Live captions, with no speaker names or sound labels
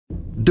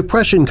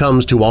Depression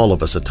comes to all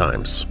of us at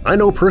times. I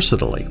know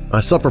personally. I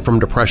suffer from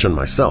depression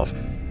myself,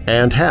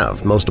 and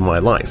have most of my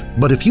life.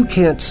 But if you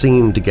can't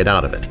seem to get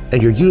out of it,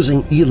 and you're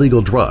using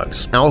illegal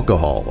drugs,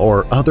 alcohol,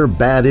 or other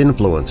bad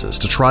influences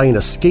to try and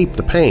escape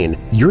the pain,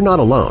 you're not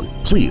alone.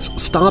 Please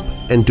stop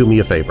and do me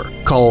a favor.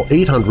 Call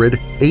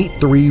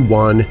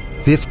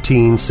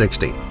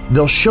 800-831-1560.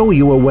 They'll show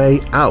you a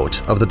way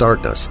out of the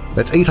darkness.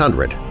 That's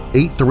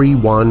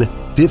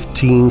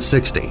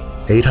 800-831-1560.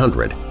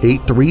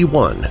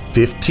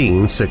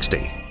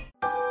 800-831-1560.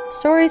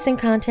 Stories and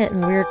content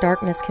in Weird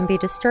Darkness can be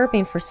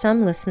disturbing for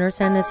some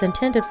listeners and is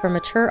intended for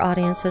mature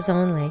audiences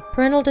only.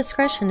 Parental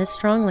discretion is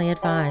strongly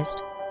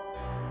advised.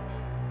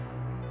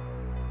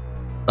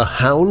 A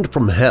hound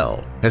from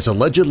hell has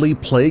allegedly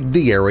plagued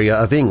the area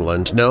of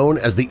England known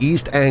as the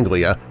East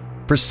Anglia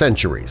for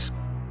centuries.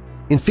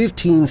 In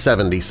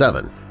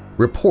 1577,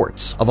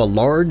 reports of a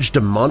large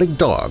demonic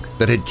dog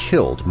that had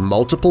killed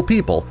multiple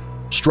people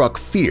struck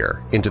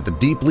fear into the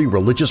deeply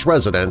religious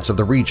residents of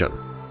the region.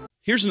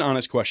 Here's an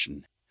honest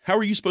question. How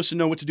are you supposed to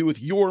know what to do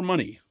with your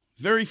money?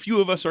 Very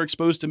few of us are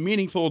exposed to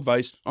meaningful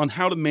advice on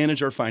how to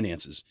manage our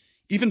finances.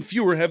 Even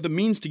fewer have the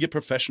means to get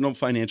professional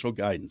financial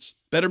guidance.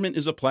 Betterment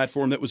is a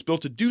platform that was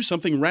built to do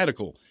something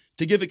radical,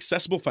 to give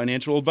accessible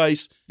financial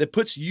advice that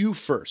puts you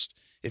first.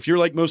 If you're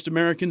like most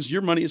Americans,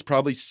 your money is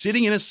probably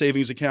sitting in a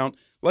savings account,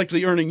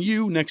 likely earning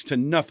you next to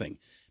nothing.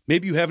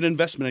 Maybe you have an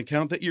investment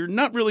account that you're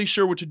not really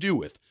sure what to do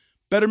with.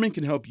 Betterment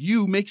can help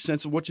you make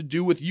sense of what to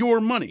do with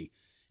your money.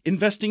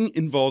 Investing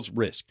involves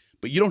risk,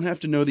 but you don't have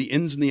to know the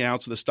ins and the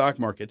outs of the stock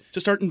market to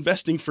start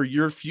investing for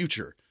your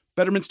future.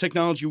 Betterment's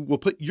technology will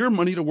put your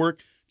money to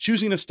work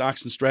choosing the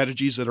stocks and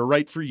strategies that are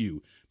right for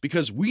you,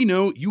 because we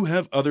know you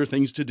have other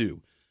things to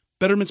do.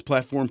 Betterment's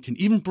platform can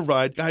even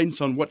provide guidance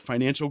on what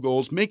financial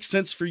goals make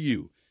sense for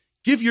you.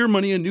 Give your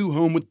money a new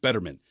home with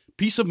Betterment,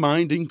 peace of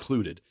mind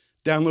included.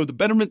 Download the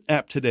Betterment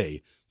app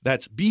today.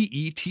 That's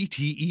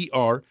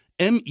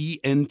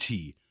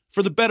BETTERMENT,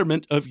 for the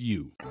betterment of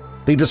you.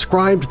 They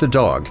described the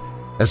dog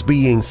as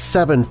being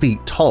 7 feet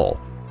tall,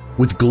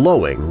 with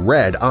glowing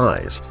red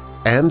eyes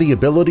and the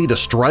ability to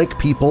strike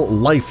people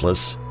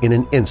lifeless in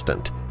an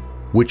instant,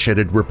 which it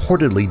had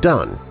reportedly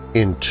done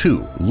in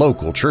 2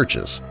 local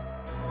churches.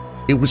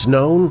 It was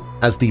known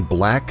as the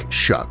Black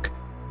Shuck.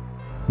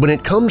 When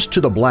it comes to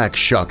the Black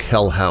Shuck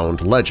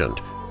Hellhound legend,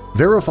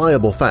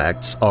 verifiable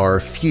facts are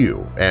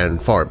few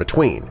and far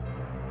between,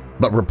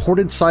 but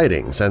reported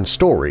sightings and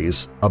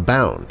stories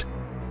abound.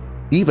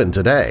 Even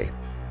today,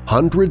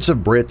 hundreds of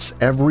Brits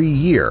every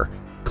year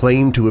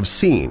claim to have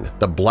seen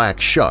the Black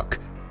Shuck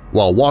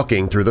while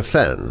walking through the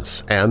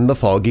fens and the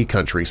foggy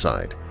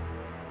countryside.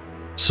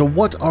 So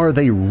what are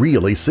they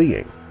really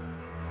seeing?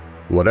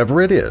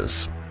 Whatever it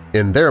is,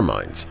 in their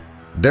minds,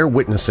 they're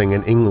witnessing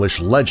an English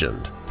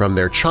legend from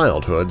their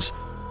childhoods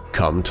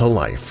come to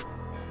life.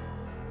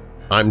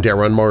 I'm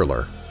Darren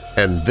Marlar,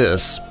 and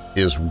this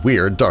is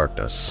Weird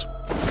Darkness.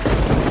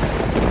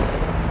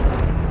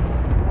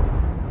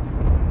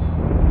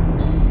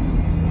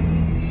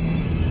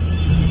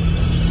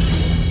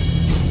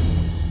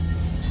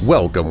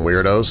 Welcome,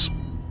 Weirdos!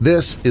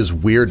 This is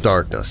Weird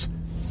Darkness.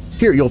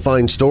 Here you'll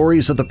find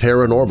stories of the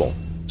paranormal,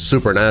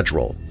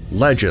 supernatural,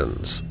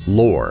 legends,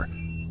 lore,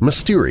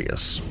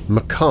 mysterious,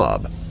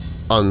 macabre,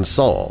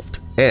 unsolved,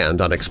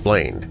 and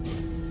unexplained.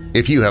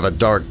 If you have a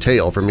dark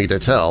tale for me to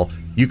tell,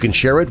 you can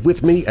share it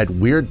with me at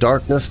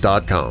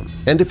WeirdDarkness.com.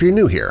 And if you're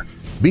new here,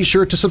 be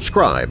sure to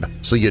subscribe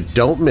so you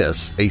don't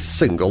miss a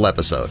single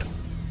episode.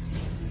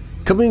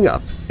 Coming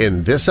up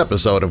in this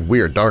episode of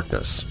Weird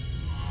Darkness,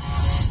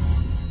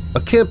 a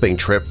camping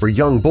trip for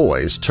young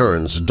boys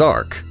turns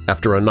dark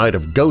after a night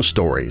of ghost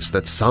stories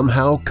that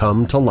somehow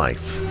come to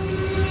life.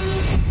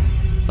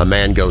 A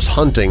man goes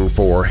hunting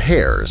for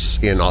hares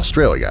in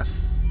Australia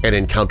and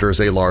encounters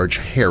a large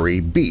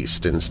hairy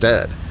beast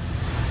instead.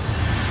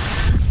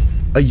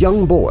 A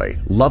young boy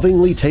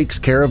lovingly takes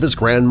care of his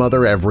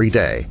grandmother every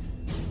day,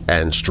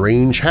 and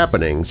strange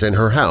happenings in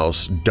her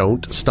house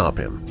don't stop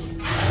him.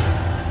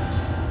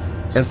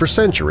 And for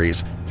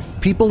centuries,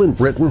 people in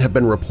Britain have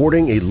been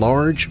reporting a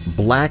large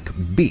black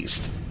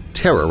beast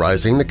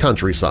terrorizing the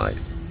countryside,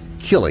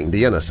 killing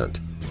the innocent.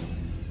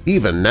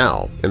 Even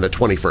now, in the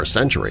 21st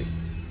century.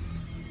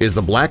 Is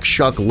the Black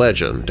Shuck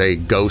legend a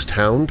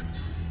ghost-hound,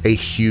 a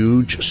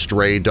huge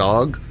stray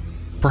dog,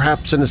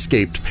 perhaps an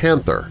escaped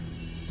panther,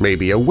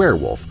 maybe a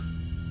werewolf,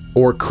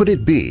 or could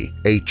it be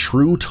a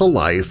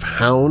true-to-life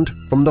hound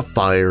from the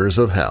fires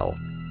of hell?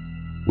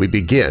 We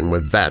begin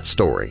with that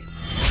story.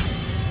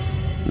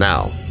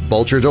 Now,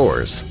 bolt your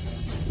doors,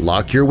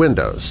 lock your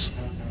windows,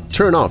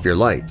 turn off your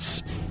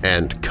lights,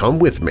 and come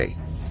with me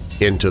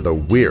into the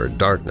Weird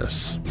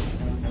Darkness.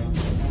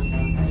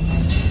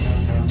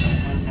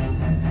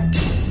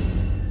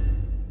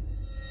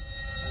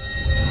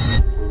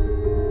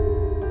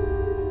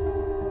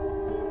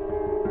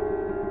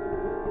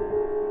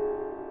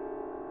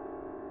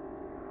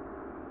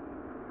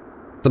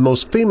 The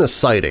most famous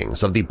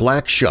sightings of the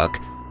Black Shuck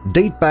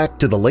date back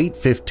to the late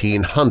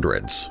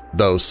 1500s,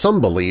 though some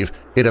believe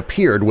it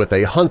appeared with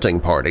a hunting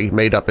party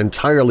made up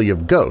entirely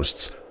of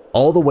ghosts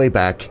all the way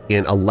back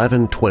in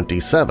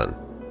 1127.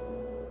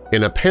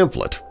 In a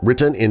pamphlet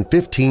written in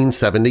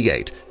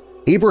 1578,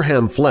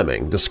 Abraham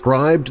Fleming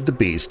described the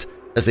beast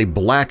as a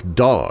black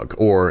dog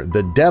or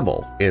the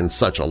devil in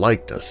such a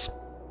likeness.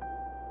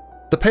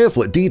 The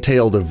pamphlet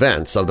detailed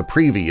events of the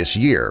previous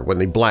year when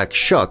the Black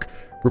Shuck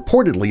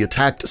reportedly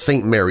attacked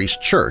St. Mary's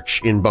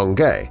Church in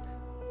Bungay.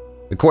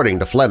 According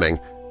to Fleming,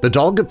 the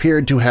dog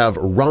appeared to have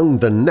wrung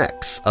the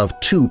necks of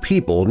 2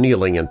 people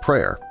kneeling in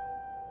prayer.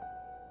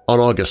 On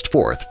August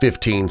 4,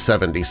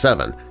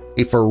 1577,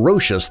 a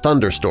ferocious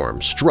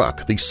thunderstorm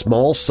struck the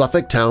small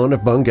Suffolk town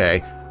of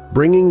Bungay,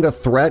 bringing the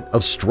threat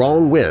of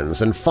strong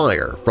winds and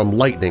fire from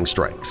lightning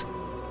strikes.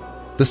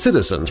 The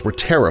citizens were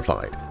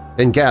terrified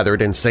and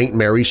gathered in St.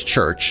 Mary's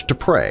Church to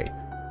pray,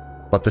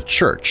 but the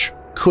church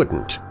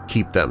couldn't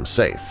keep them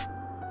safe.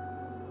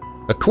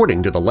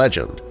 According to the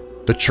legend,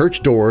 the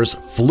church doors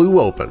flew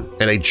open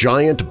and a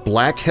giant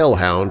black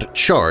hellhound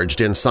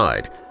charged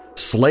inside,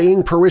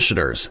 slaying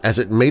parishioners as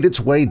it made its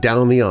way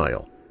down the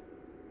aisle.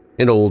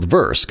 An old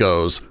verse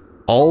goes,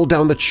 "All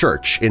down the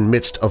church in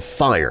midst of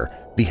fire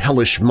the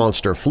hellish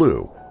monster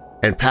flew,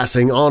 and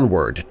passing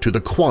onward to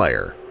the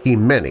choir he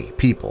many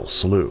people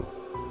slew."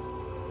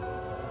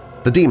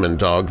 The demon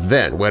dog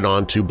then went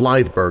on to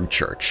Blytheburg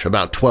Church,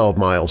 about 12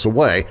 miles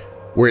away,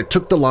 where it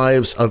took the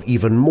lives of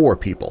even more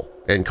people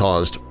and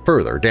caused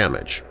further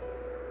damage.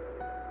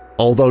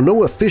 Although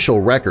no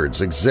official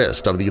records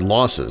exist of the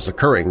losses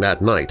occurring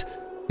that night,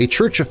 a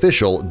church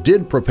official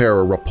did prepare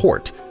a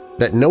report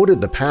that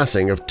noted the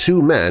passing of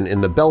 2 men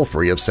in the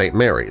belfry of St.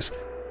 Mary's,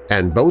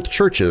 and both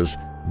churches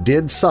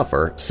did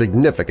suffer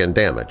significant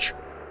damage.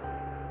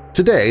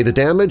 Today, the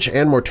damage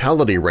and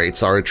mortality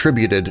rates are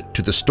attributed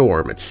to the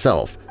storm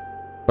itself,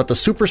 but the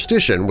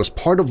superstition was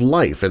part of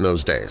life in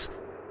those days.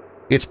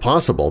 It's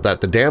possible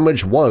that the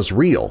damage was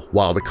real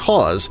while the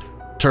cause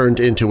turned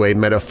into a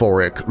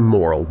metaphoric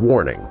moral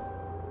warning.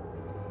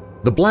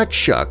 The Black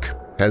Shuck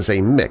has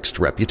a mixed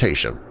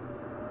reputation.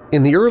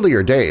 In the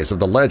earlier days of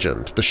the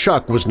legend, the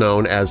Shuck was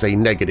known as a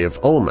negative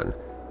omen.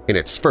 In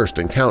its first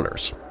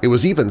encounters, it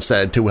was even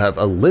said to have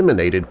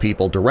eliminated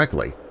people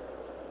directly.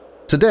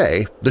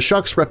 Today, the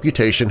Shuck's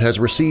reputation has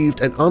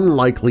received an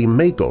unlikely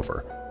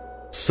makeover.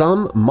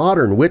 Some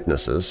modern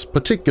witnesses,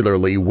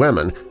 particularly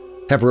women,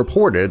 have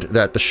reported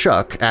that the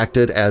Shuck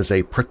acted as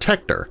a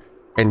protector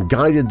and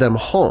guided them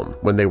home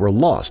when they were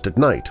lost at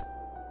night.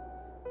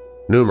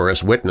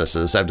 Numerous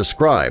witnesses have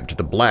described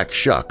the Black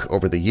Shuck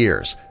over the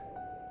years.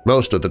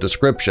 Most of the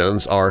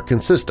descriptions are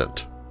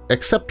consistent,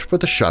 except for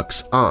the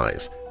Shuck's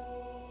eyes.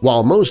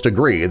 While most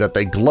agree that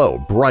they glow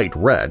bright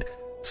red,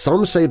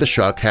 some say the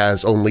Shuck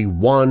has only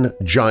one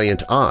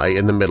giant eye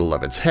in the middle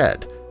of its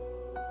head.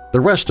 The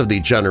rest of the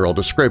general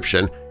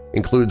description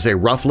includes a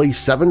roughly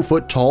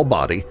 7-foot-tall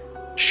body,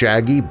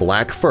 shaggy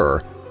black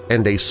fur,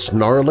 and a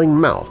snarling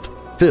mouth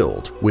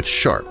filled with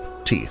sharp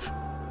teeth.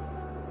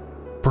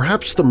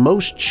 Perhaps the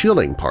most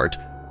chilling part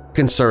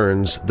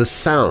concerns the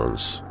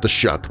sounds the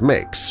Shuck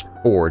makes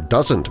or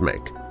doesn't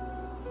make.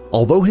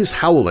 Although his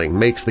howling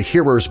makes the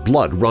hearer's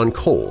blood run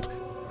cold,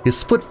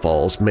 his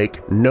footfalls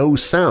make no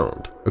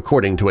sound,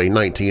 according to a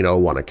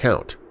 1901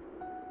 account.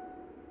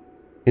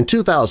 In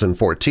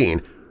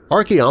 2014,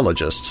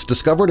 archaeologists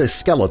discovered a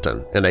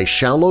skeleton in a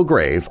shallow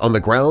grave on the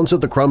grounds of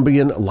the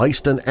Crumbian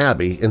Leiston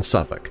Abbey in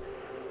Suffolk.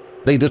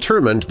 They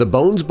determined the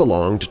bones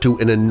belonged to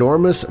an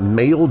enormous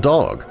male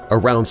dog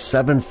around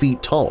 7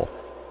 feet tall.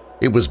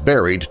 It was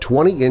buried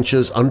 20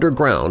 inches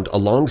underground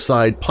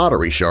alongside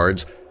pottery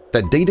shards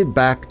that dated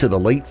back to the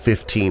late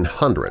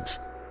 1500s.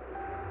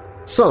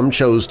 Some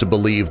chose to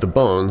believe the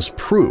bones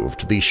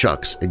proved the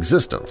Shuck's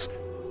existence,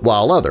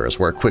 while others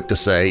were quick to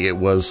say it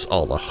was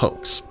all a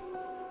hoax.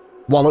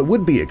 While it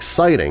would be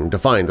exciting to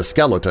find the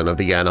skeleton of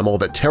the animal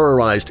that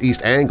terrorized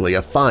East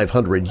Anglia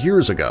 500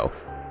 years ago,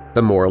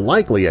 the more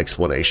likely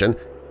explanation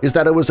is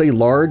that it was a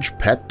large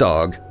pet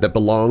dog that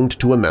belonged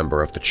to a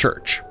member of the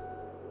church.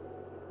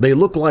 They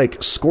look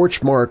like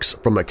scorch marks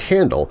from a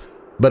candle,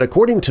 but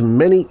according to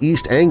many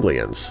East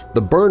Anglians,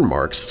 the burn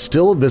marks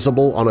still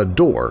visible on a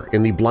door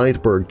in the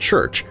Blytheburg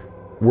Church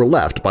were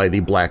left by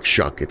the Black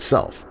Shuck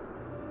itself.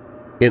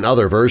 In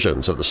other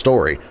versions of the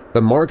story,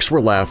 the marks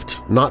were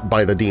left not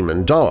by the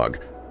demon dog,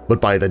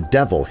 but by the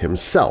devil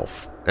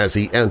himself as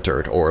he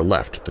entered or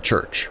left the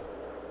church.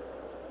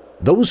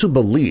 Those who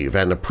believe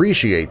and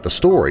appreciate the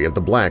story of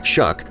the Black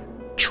Shuck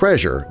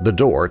treasure the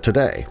door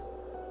today.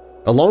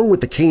 Along with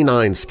the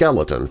canine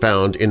skeleton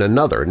found in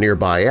another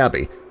nearby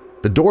abbey,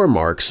 the door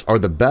marks are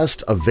the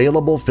best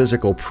available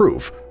physical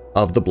proof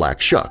of the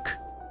Black Shuck,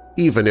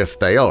 even if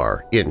they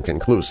are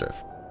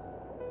inconclusive.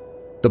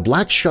 The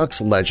Black Shuck's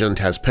legend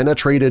has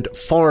penetrated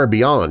far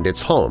beyond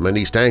its home in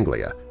East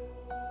Anglia.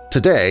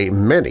 Today,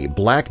 many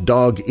black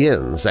dog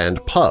inns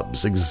and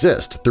pubs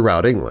exist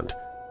throughout England.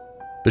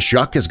 The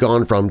Shuck has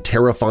gone from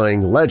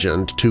terrifying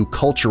legend to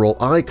cultural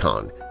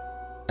icon,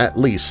 at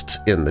least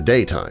in the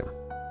daytime.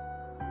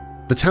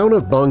 The town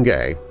of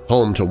Bungay,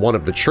 home to one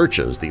of the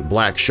churches the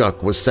Black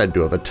Shuck was said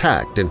to have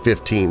attacked in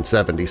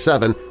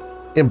 1577,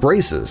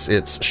 embraces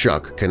its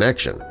Shuck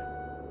connection.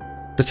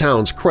 The The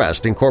town's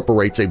crest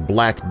incorporates a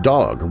black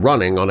dog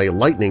running on a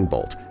lightning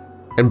bolt,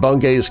 and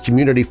Bungay's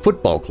community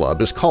football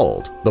club is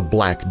called the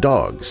Black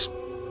Dogs.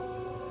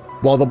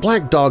 While the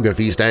Black Dog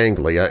of East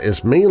Anglia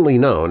is mainly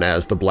known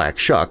as the Black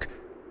Shuck,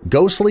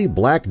 ghostly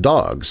black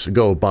dogs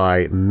go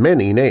by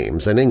many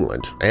names in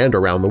England and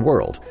around the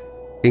world,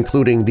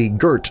 including the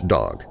Gert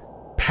Dog,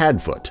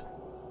 Padfoot,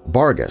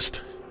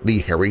 Barghest, the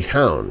Hairy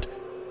Hound,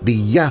 the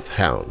Yeth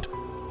Hound,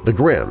 the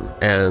Grim,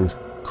 and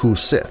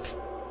Cwsith.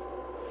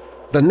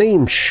 The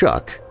name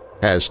Shuck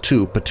has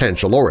two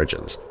potential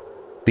origins: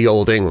 the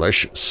Old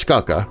English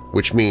Scucka,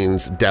 which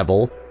means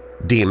devil,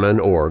 demon,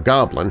 or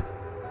goblin,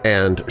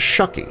 and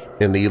Shucky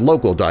in the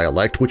local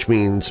dialect, which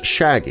means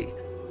shaggy,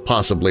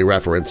 possibly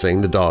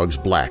referencing the dog's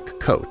black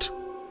coat.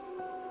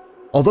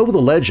 Although the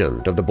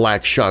legend of the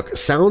Black Shuck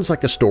sounds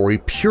like a story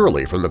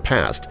purely from the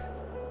past,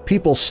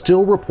 people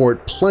still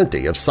report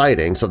plenty of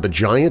sightings of the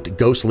giant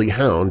ghostly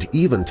hound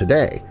even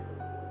today.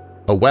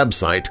 A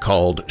website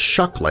called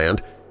Shuckland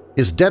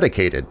is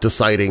dedicated to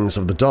sightings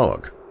of the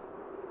dog.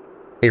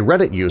 A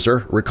Reddit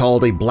user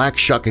recalled a Black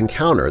Shuck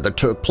encounter that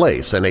took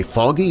place in a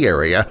foggy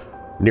area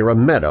near a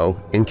meadow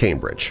in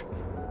Cambridge.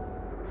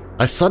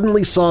 I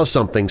suddenly saw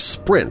something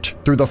sprint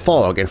through the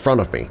fog in front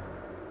of me.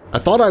 I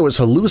thought I was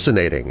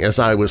hallucinating as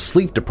I was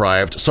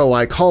sleep-deprived, so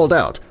I called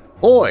out,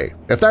 "Oi,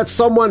 if that's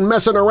someone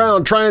messing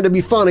around trying to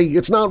be funny,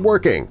 it's not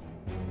working."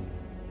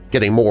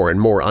 Getting more and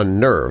more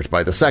unnerved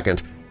by the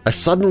second, I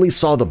suddenly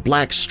saw the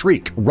black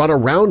streak run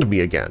around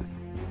me again.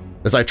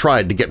 As I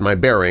tried to get my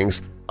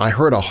bearings, I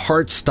heard a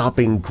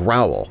heart-stopping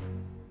growl,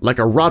 like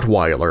a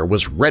Rottweiler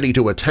was ready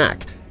to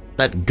attack,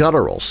 that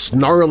guttural,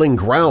 snarling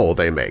growl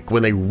they make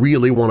when they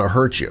really want to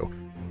hurt you.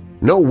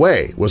 No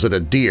way was it a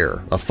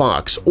deer, a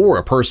fox, or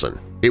a person.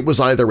 It was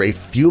either a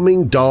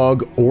fuming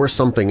dog or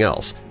something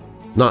else.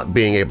 Not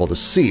being able to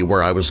see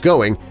where I was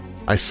going,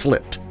 I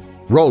slipped,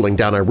 rolling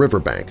down a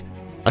riverbank.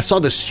 I saw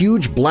this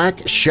huge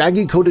black,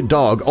 shaggy-coated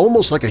dog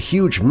almost like a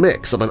huge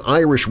mix of an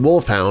Irish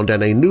wolfhound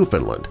and a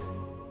Newfoundland.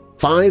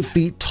 5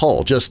 feet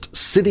tall, just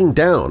sitting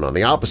down on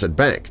the opposite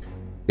bank,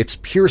 its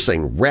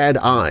piercing red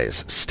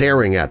eyes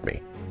staring at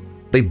me.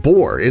 They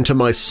bore into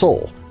my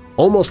soul,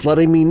 almost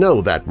letting me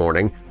know that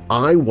morning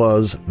I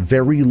was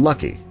very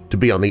lucky to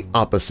be on the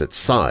opposite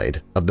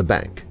side of the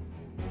bank.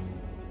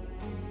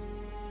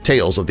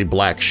 Tales of the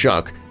Black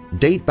Shuck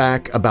date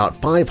back about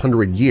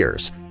 500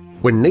 years,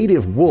 when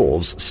native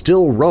wolves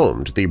still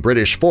roamed the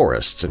British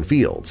forests and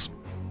fields.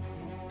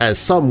 As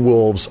some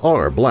wolves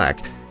are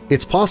black,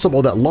 it's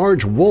possible that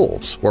large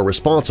wolves were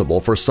responsible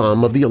for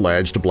some of the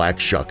alleged Black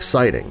Shuck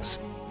sightings.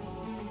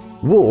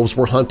 Wolves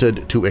were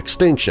hunted to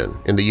extinction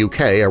in the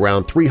UK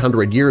around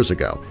 300 years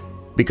ago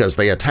because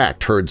they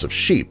attacked herds of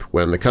sheep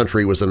when the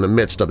country was in the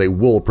midst of a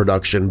wool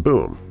production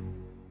boom.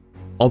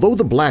 Although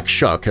the Black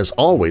Shuck has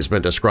always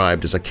been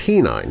described as a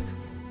canine,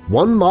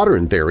 one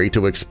modern theory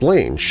to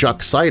explain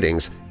Shuck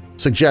sightings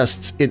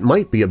suggests it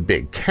might be a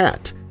big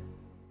cat.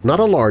 Not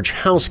a large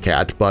house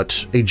cat,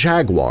 but a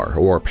jaguar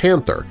or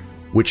panther,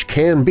 which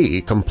can be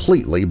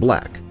completely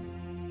black.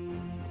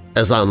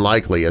 As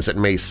unlikely as it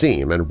may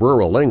seem in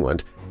rural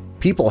England,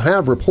 people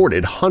have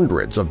reported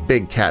hundreds of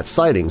big cat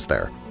sightings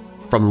there,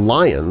 from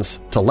lions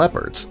to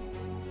leopards.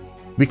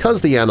 Because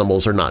the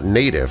animals are not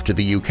native to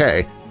the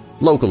UK,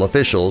 local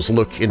officials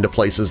look into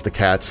places the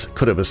cats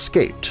could have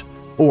escaped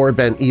or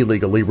been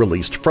illegally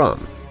released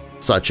from,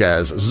 such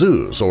as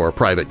zoos or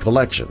private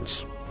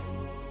collections.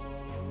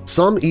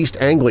 Some East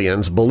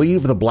Anglians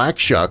believe the Black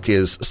Shuck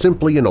is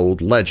simply an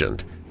old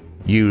legend,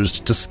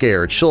 used to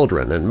scare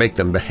children and make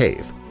them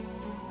behave.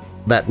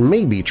 That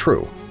may be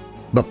true,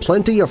 but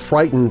plenty of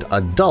frightened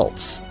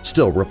adults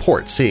still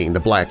report seeing the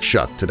Black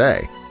Shuck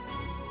today.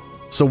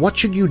 So what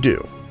should you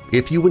do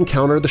if you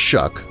encounter the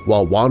Shuck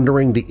while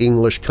wandering the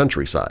English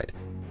countryside?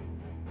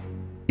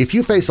 If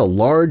you face a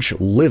large,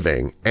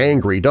 living,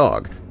 angry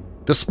dog,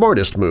 the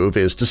smartest move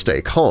is to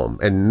stay calm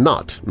and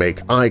not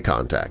make eye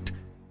contact.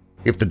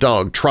 If the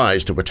dog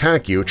tries to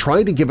attack you,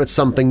 try to give it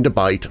something to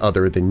bite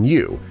other than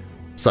you,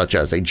 such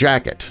as a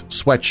jacket,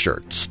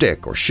 sweatshirt,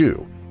 stick, or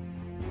shoe.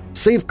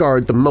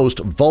 Safeguard the most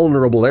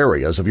vulnerable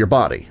areas of your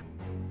body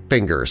 –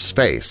 fingers,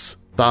 face,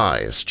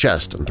 thighs,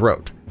 chest, and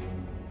throat.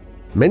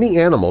 Many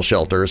animal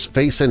shelters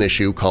face an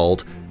issue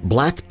called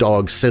black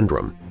dog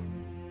syndrome.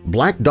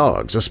 Black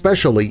dogs,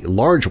 especially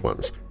large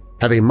ones,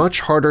 have a much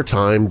harder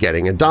time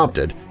getting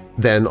adopted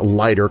than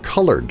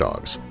lighter-colored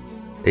dogs.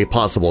 A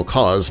possible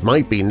cause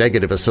might be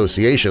negative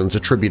associations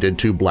attributed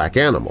to black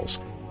animals.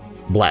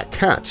 Black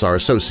cats are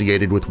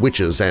associated with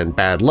witches and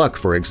bad luck,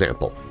 for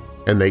example,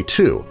 and they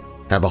too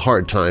have a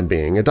hard time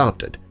being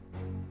adopted.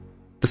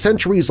 The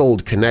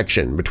centuries-old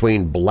connection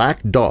between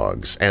black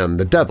dogs and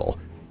the devil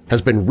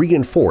has been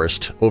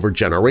reinforced over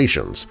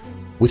generations,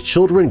 with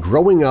children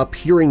growing up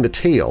hearing the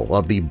tale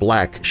of the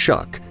Black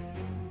Shuck.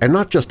 And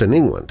not just in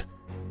England.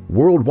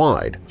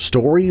 Worldwide,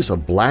 stories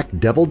of black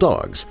devil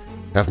dogs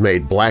have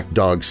made black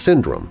dog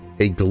syndrome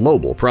a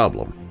global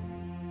problem.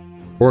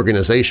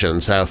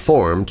 Organizations have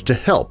formed to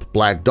help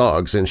black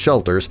dogs in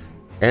shelters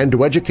and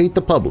to educate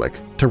the public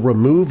to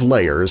remove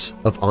layers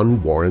of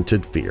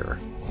unwarranted fear.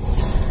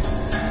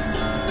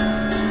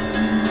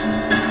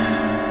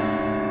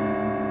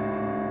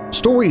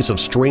 stories of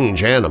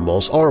strange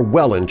animals are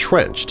well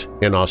entrenched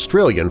in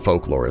Australian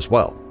folklore as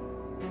well.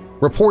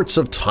 Reports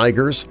of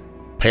tigers,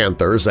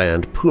 panthers,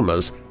 and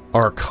pumas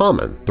are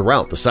common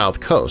throughout the south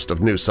coast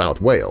of New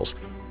South Wales,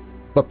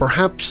 but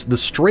perhaps the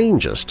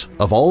strangest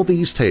of all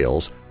these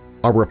tales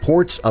are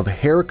reports of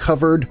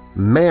hair-covered,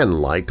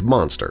 man-like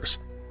monsters.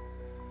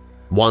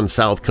 One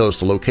South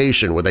Coast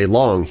location with a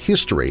long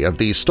history of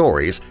these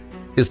stories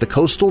is the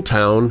coastal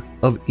town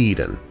of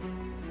Eden.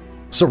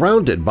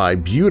 Surrounded by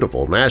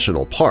beautiful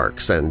national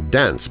parks and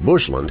dense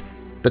bushland,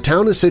 the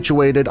town is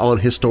situated on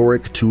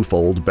historic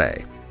Twofold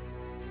Bay.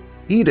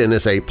 Eden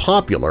is a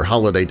popular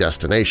holiday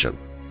destination.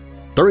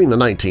 During the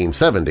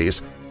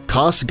 1970s,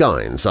 Cos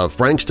Gynes of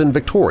Frankston,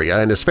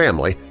 Victoria and his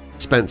family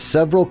spent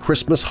several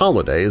Christmas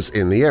holidays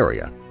in the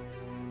area.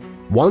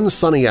 One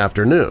sunny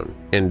afternoon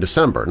in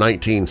December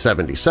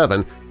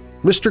 1977,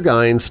 Mr.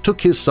 Gynes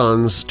took his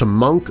sons to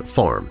Monk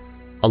Farm,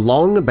 a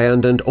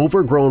long-abandoned,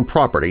 overgrown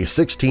property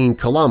 16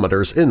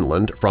 kilometers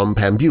inland from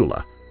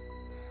Pambula.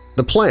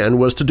 The plan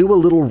was to do a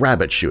little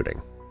rabbit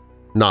shooting.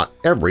 Not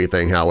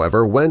everything,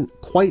 however, went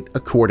quite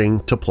according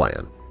to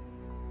plan.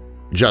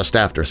 Just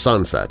after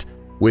sunset,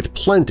 with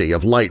plenty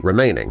of light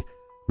remaining,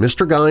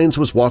 Mr. Gynes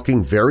was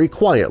walking very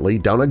quietly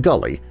down a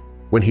gully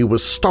when he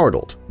was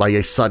startled by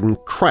a sudden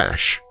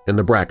crash in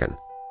the bracken.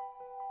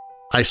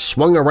 "I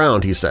swung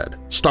around," he said,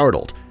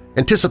 startled,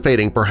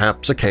 anticipating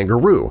perhaps a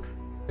kangaroo,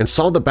 and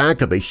saw the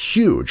back of a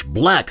huge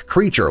black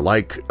creature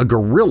like a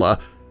gorilla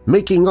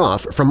making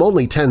off from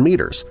only 10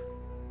 meters.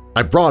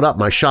 I brought up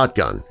my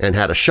shotgun and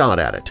had a shot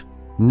at it.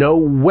 No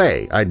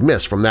way I'd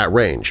miss from that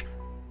range,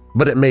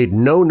 but it made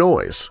no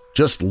noise,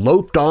 just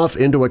loped off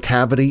into a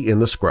cavity in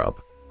the scrub.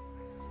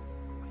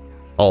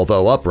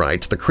 Although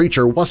upright, the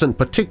creature wasn't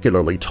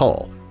particularly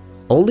tall,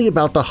 only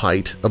about the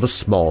height of a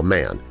small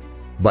man,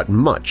 but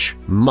much,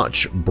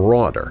 much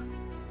broader.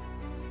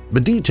 The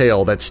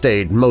detail that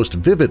stayed most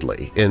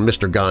vividly in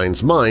Mr.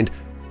 Gynes' mind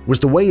was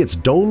the way its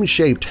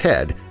dome-shaped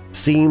head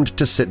seemed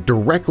to sit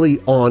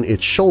directly on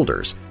its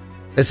shoulders,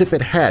 as if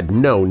it had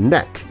no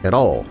neck at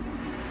all.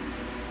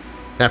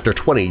 After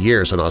 20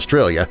 years in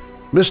Australia,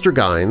 Mr.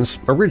 Gynes,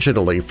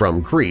 originally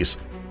from Greece,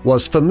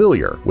 was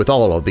familiar with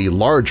all of the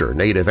larger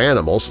native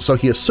animals, so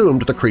he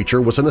assumed the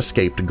creature was an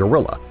escaped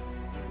gorilla.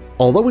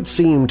 Although it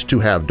seemed to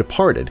have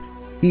departed,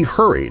 he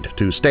hurried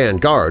to stand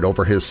guard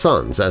over his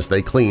sons as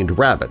they cleaned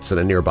rabbits in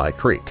a nearby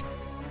creek.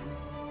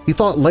 He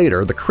thought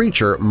later the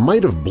creature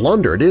might have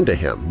blundered into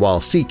him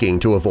while seeking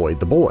to avoid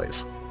the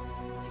boys.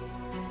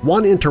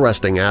 One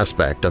interesting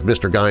aspect of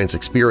Mr. Gynes'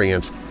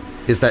 experience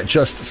is that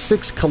just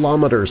 6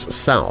 kilometers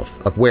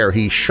south of where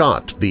he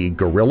shot the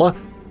gorilla,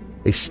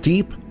 a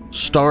steep,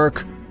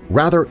 stark,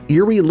 rather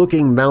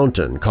eerie-looking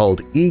mountain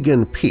called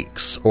Egan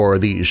Peaks, or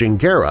the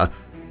Gingera,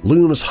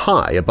 looms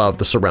high above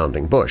the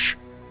surrounding bush.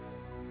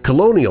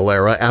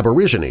 Colonial-era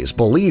Aborigines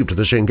believed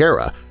the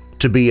Gingera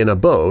to be an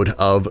abode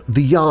of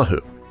the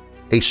Yahoo,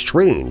 a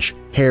strange,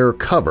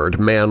 hair-covered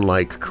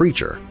man-like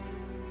creature.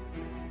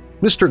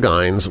 Mr.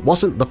 Gynes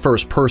wasn't the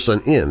first person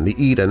in the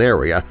Eden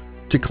area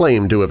to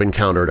claim to have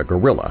encountered a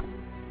gorilla.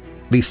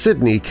 The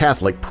Sydney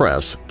Catholic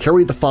Press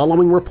carried the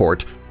following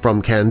report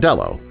from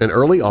Candello in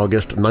early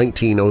August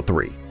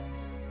 1903.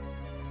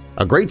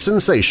 A great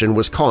sensation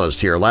was caused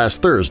here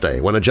last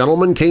Thursday when a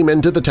gentleman came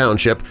into the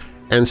township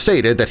and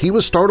stated that he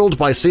was startled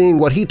by seeing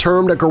what he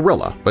termed a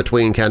gorilla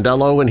between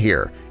Candello and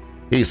here.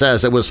 He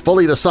says it was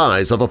fully the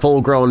size of a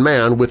full-grown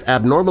man with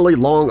abnormally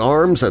long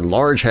arms and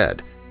large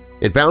head.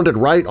 It bounded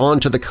right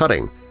onto the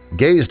cutting,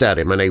 gazed at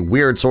him in a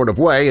weird sort of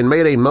way, and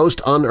made a most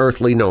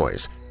unearthly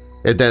noise.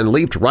 It then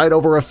leaped right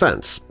over a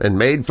fence and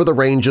made for the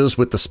ranges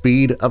with the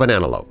speed of an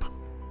antelope.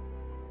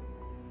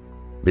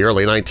 The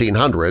early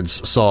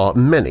 1900s saw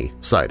many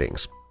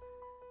sightings.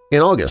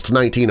 In August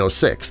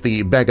 1906,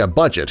 the Bega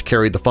Budget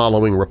carried the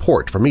following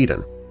report from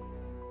Eden.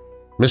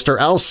 Mr.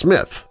 Al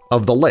Smith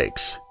of the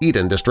Lakes,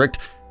 Eden District,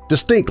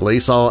 distinctly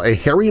saw a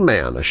hairy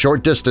man a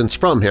short distance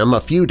from him a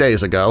few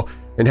days ago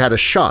and had a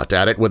shot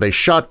at it with a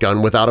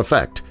shotgun without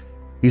effect.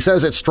 He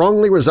says it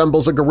strongly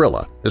resembles a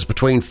gorilla, is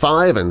between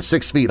 5 and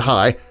 6 feet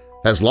high,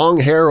 has long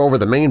hair over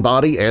the main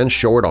body and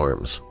short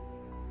arms.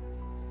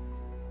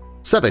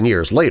 7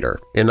 years later,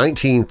 in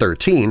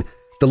 1913,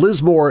 the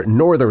Lismore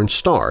Northern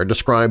Star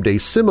described a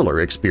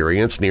similar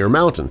experience near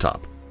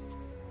Mountaintop.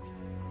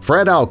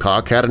 Fred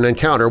Alcock had an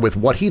encounter with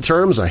what he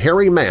terms a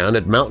hairy man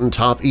at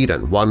Mountaintop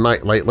Eden one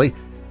night lately.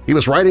 He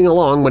was riding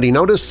along when he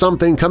noticed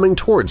something coming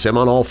towards him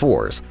on all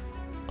fours.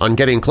 On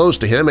getting close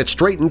to him, it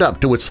straightened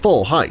up to its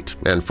full height,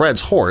 and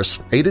Fred's horse,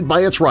 aided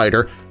by its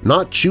rider,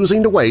 not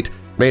choosing to wait,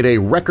 made a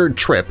record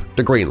trip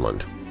to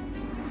Greenland.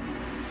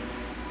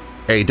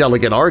 A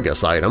Delegate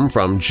Argus item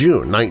from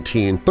June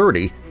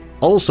 1930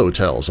 also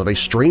tells of a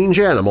strange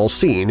animal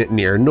seen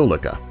near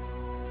Nulika.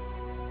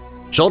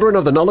 Children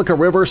of the Nulika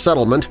River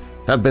settlement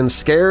have been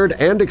scared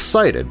and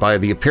excited by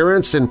the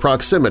appearance in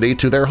proximity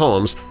to their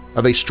homes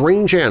of a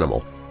strange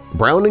animal,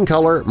 brown in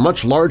color,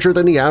 much larger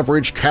than the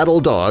average cattle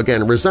dog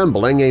and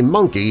resembling a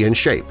monkey in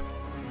shape.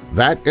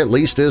 That, at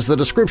least, is the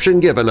description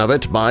given of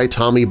it by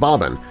Tommy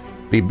Bobbin,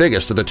 the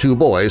biggest of the two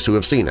boys who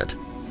have seen it.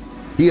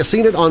 He has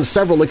seen it on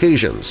several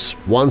occasions,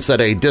 once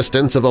at a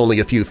distance of only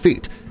a few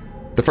feet.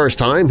 The first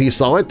time he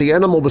saw it, the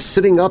animal was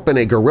sitting up in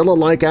a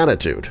gorilla-like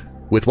attitude,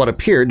 with what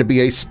appeared to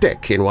be a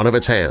stick in one of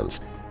its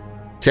hands.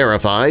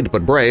 Terrified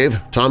but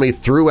brave, Tommy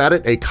threw at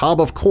it a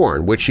cob of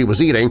corn which he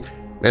was eating,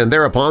 and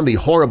thereupon the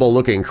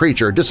horrible-looking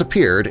creature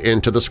disappeared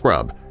into the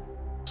scrub.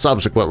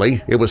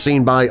 Subsequently, it was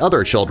seen by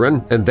other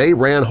children, and they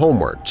ran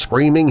homeward,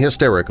 screaming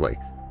hysterically.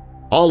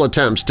 All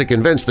attempts to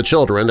convince the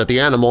children that the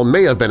animal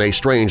may have been a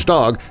strange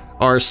dog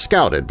are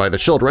scouted by the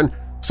children,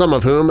 some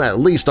of whom at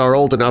least are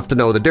old enough to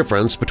know the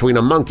difference between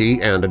a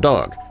monkey and a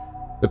dog.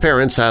 The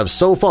parents have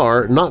so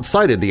far not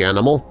cited the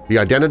animal, the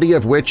identity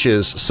of which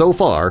is so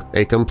far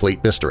a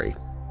complete mystery.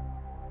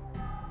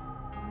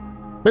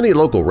 Many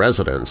local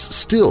residents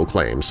still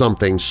claim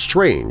something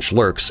strange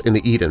lurks in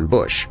the Eden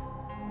bush.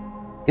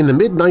 In the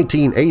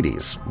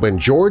mid-1980s, when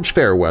George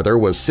Fairweather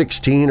was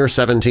 16 or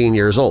 17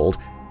 years old,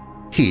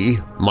 he,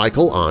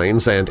 Michael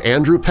Ines, and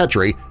Andrew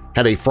Petrie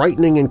had a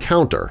frightening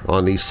encounter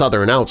on the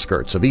southern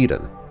outskirts of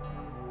Eden.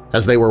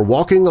 As they were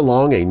walking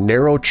along a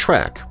narrow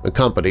track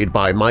accompanied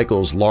by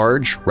Michael's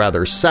large,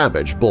 rather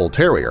savage bull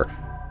terrier,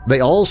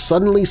 they all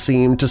suddenly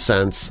seemed to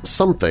sense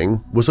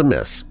something was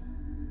amiss.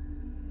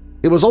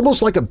 "It was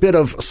almost like a bit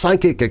of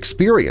psychic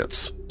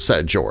experience,"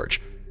 said George,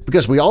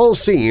 "because we all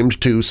seemed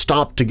to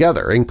stop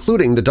together,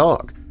 including the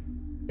dog.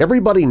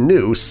 Everybody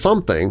knew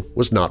something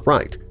was not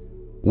right.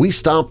 We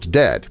stopped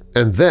dead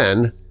and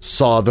then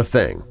saw the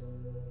thing."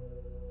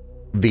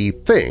 The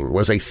thing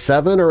was a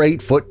 7 or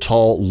 8 foot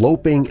tall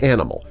loping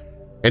animal,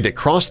 and it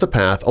crossed the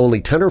path only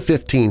 10 or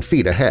 15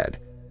 feet ahead.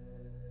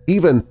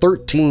 Even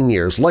 13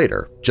 years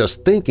later,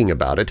 just thinking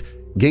about it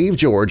gave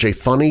George a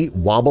funny,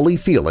 wobbly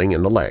feeling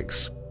in the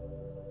legs.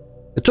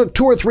 It took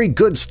 2 or 3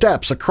 good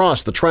steps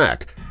across the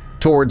track,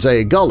 towards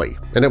a gully,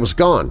 and it was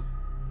gone.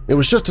 It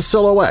was just a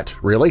silhouette,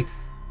 really.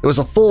 It was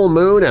a full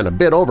moon and a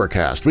bit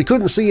overcast. We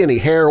couldn't see any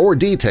hair or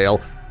detail,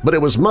 but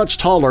it was much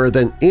taller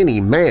than any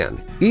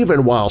man,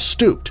 even while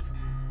stooped.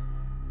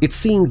 It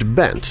seemed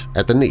bent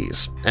at the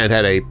knees and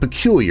had a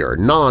peculiar,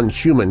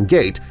 non-human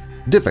gait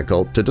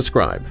difficult to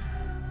describe.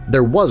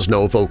 There was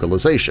no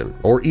vocalization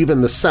or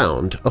even the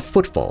sound of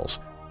footfalls.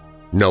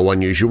 No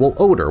unusual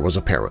odor was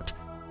apparent.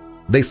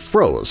 They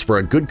froze for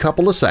a good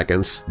couple of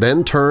seconds,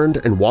 then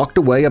turned and walked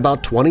away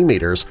about 20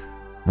 meters,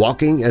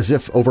 walking as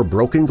if over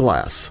broken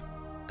glass,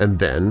 and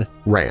then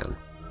ran.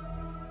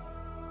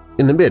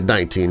 In the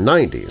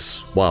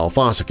mid-1990s, while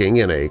fossicking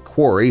in a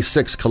quarry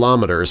 6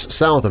 kilometers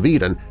south of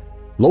Eden,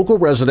 local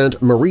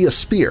resident Maria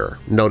Spear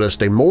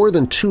noticed a more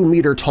than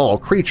 2-meter-tall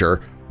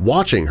creature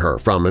watching her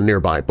from a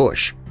nearby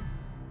bush.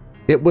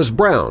 It was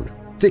brown,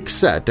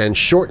 thick-set, and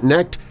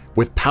short-necked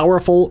with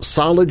powerful,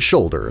 solid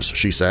shoulders,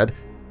 she said.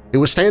 It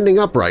was standing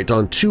upright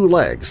on 2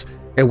 legs,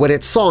 and when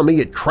it saw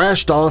me it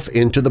crashed off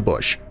into the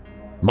bush.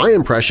 My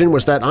impression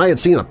was that I had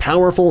seen a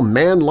powerful,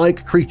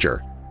 man-like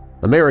creature.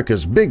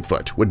 America's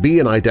Bigfoot would be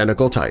an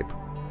identical type.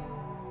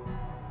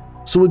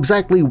 So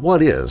exactly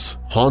what is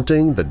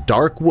haunting the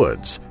dark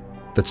woods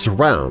that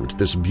surround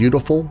this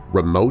beautiful,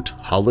 remote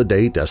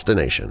holiday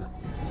destination?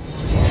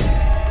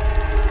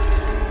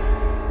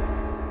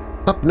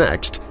 Up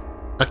next,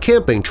 a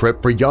camping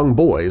trip for young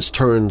boys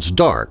turns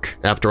dark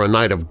after a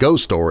night of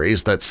ghost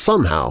stories that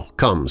somehow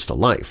comes to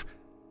life.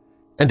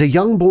 And a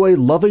young boy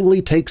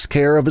lovingly takes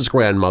care of his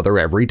grandmother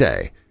every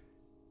day,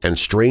 and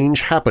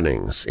strange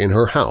happenings in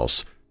her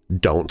house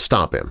don't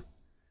stop him.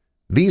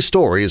 These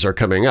stories are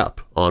coming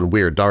up on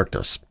Weird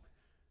Darkness.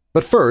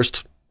 But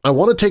first, I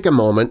want to take a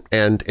moment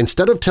and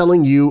instead of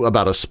telling you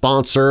about a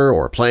sponsor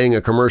or playing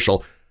a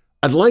commercial,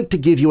 I'd like to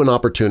give you an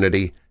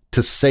opportunity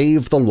to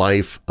save the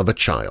life of a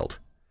child.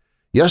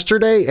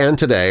 Yesterday and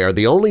today are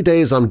the only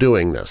days I'm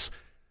doing this,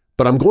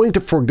 but I'm going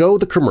to forego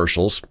the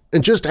commercials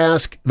and just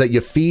ask that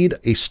you feed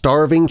a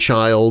starving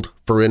child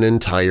for an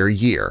entire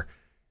year.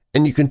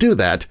 And you can do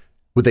that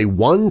with a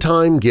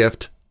one-time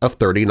gift of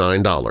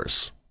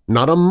 $39.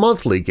 Not a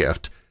monthly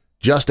gift,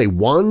 just a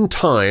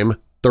one-time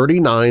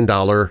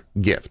 $39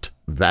 gift.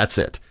 That's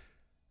it.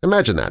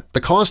 Imagine that.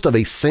 The cost of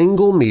a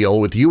single meal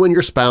with you and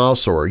your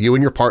spouse or you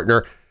and your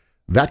partner,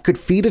 that could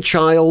feed a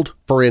child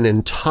for an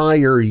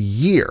entire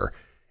year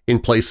in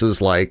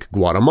places like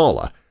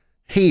Guatemala,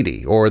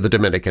 Haiti, or the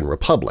Dominican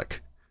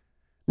Republic.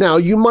 Now,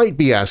 you might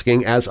be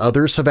asking, as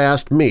others have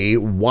asked me,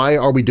 why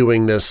are we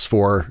doing this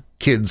for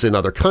kids in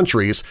other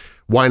countries?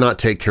 Why not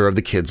take care of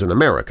the kids in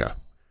America?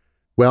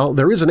 Well,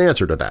 there is an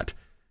answer to that.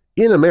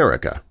 In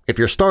America, if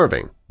you're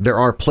starving, there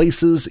are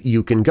places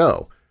you can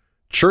go.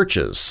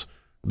 Churches.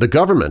 The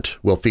government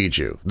will feed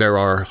you. There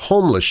are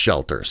homeless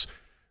shelters.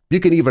 You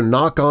can even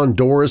knock on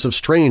doors of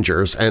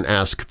strangers and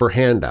ask for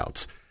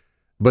handouts.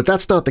 But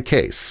that's not the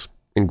case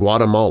in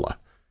Guatemala.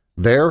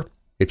 There,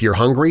 if you're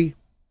hungry,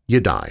 you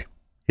die.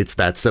 It's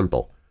that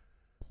simple.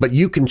 But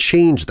you can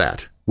change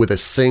that with a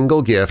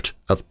single gift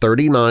of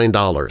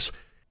 $39.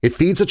 It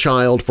feeds a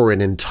child for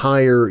an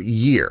entire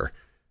year.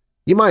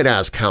 You might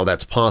ask how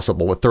that's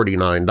possible with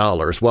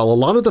 $39. Well, a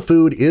lot of the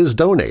food is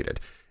donated,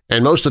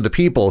 and most of the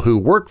people who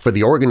work for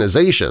the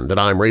organization that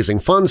I'm raising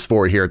funds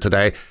for here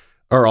today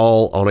are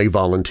all on a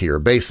volunteer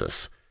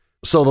basis.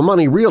 So the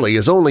money really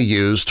is only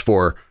used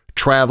for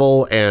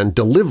travel and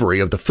delivery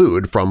of the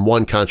food from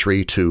one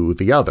country to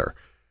the other.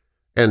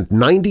 And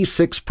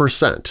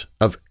 96%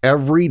 of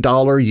every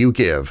dollar you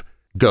give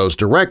goes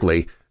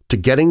directly to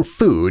getting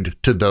food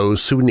to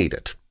those who need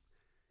it.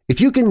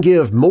 If you can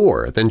give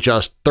more than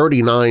just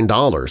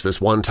 $39 this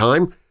one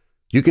time,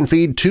 you can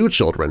feed 2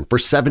 children for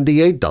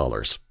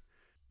 $78.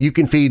 You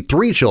can feed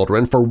 3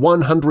 children for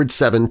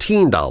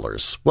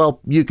 $117. Well,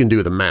 you can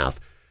do the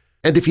math.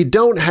 And if you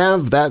don't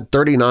have that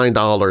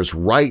 $39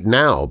 right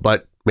now,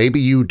 but maybe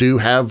you do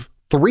have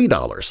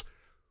 $3,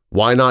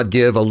 why not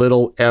give a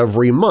little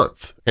every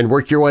month and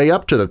work your way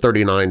up to the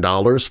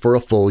 $39 for a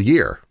full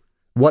year?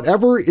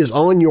 Whatever is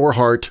on your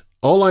heart,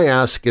 all I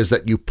ask is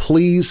that you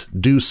please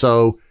do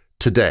so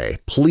today.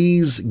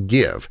 Please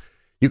give.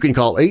 You can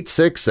call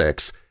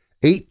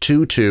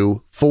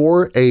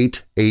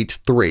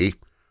 866-822-4883,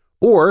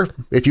 or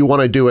if you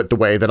want to do it the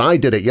way that I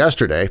did it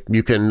yesterday,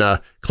 you can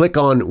click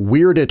on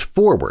Weird It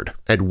Forward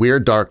at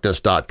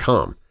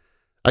WeirdDarkness.com.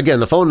 Again,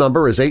 the phone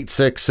number is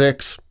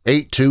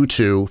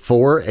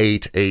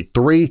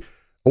 866-822-4883,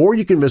 or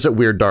you can visit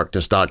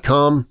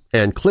WeirdDarkness.com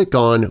and click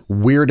on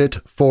Weird It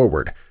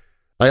Forward.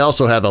 I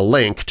also have a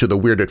link to the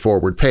Weird It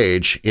Forward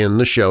page in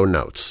the show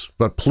notes,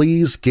 but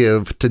please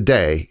give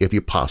today if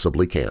you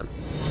possibly can.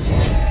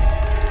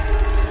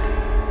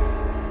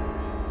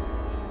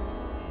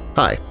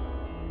 Hi.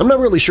 I'm not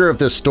really sure if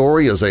this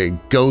story is a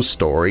ghost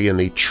story in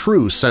the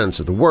true sense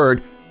of the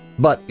word,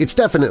 but it's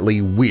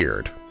definitely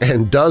weird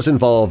and does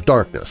involve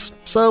darkness,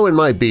 so it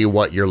might be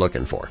what you're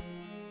looking for.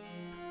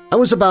 I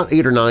was about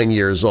 8 or 9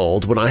 years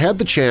old when I had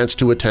the chance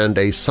to attend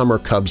a summer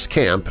Cubs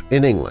camp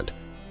in England.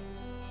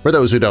 For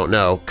those who don't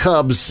know,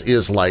 Cubs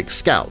is like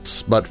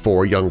Scouts, but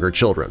for younger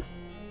children.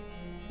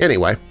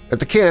 Anyway,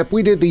 at the camp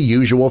we did the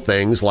usual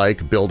things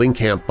like building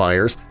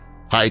campfires,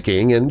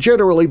 hiking, and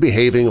generally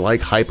behaving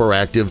like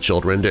hyperactive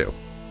children do.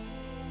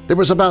 There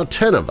was about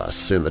 10 of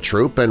us in the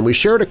troop, and we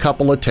shared a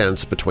couple of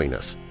tents between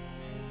us.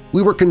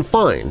 We were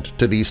confined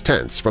to these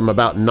tents from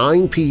about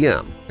 9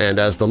 p.m., and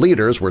as the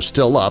leaders were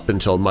still up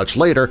until much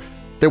later,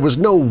 there was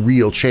no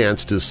real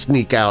chance to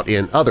sneak out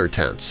in other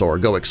tents or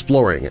go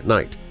exploring at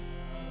night.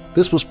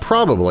 This was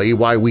probably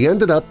why we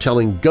ended up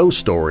telling ghost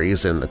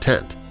stories in the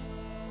tent.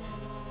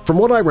 From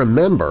what I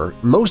remember,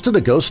 most of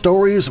the ghost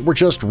stories were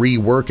just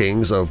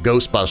reworkings of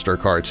Ghostbuster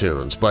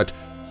cartoons, but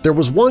there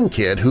was one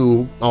kid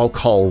who I'll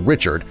call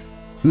Richard,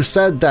 who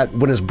said that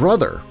when his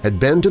brother had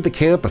been to the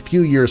camp a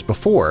few years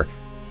before,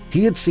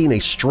 he had seen a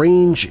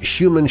strange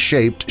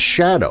human-shaped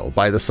shadow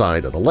by the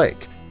side of the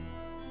lake.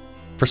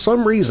 For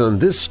some reason,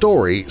 this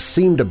story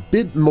seemed a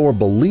bit more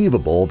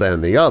believable than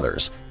the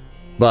others,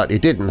 but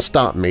it didn't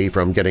stop me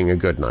from getting a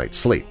good night's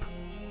sleep.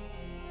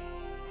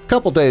 A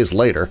couple days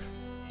later,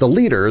 the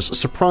leaders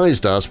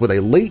surprised us with a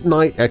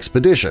late-night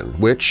expedition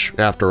which,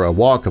 after a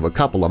walk of a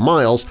couple of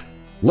miles,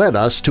 led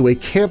us to a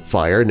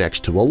campfire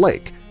next to a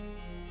lake.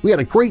 We had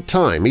a great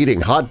time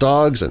eating hot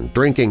dogs and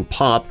drinking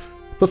pop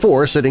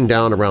before sitting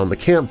down around the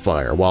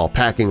campfire while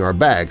packing our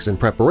bags in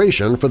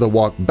preparation for the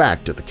walk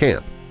back to the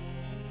camp.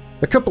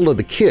 A couple of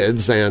the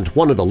kids and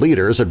one of the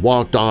leaders had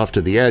walked off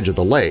to the edge of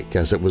the lake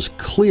as it was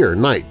clear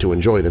night to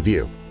enjoy the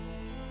view.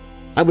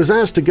 I was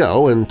asked to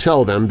go and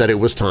tell them that it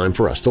was time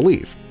for us to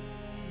leave.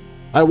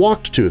 I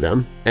walked to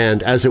them,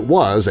 and as it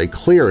was a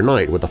clear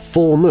night with a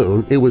full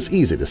moon, it was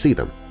easy to see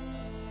them.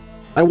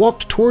 I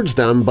walked towards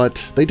them,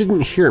 but they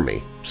didn't hear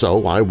me,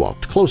 so I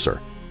walked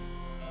closer.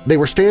 They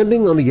were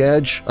standing on the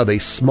edge of a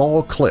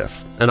small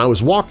cliff, and I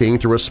was walking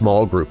through a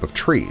small group of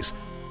trees.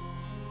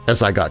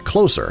 As I got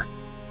closer,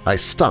 I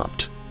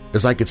stopped,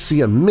 as I could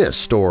see a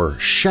mist or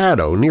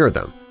shadow near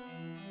them.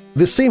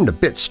 This seemed a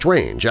bit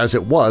strange, as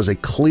it was a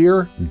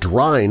clear,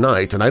 dry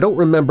night, and I don't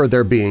remember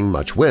there being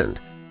much wind.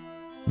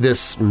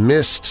 This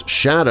mist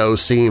shadow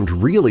seemed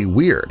really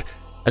weird,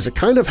 as it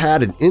kind of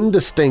had an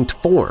indistinct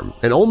form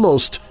and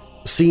almost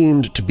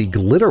seemed to be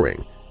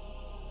glittering.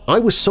 I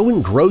was so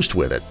engrossed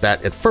with it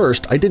that at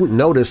first I didn't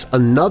notice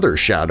another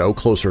shadow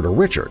closer to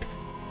Richard.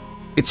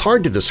 It's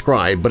hard to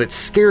describe, but it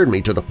scared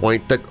me to the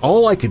point that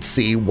all I could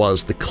see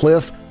was the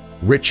cliff,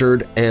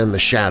 Richard, and the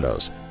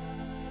shadows.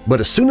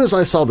 But as soon as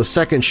I saw the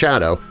second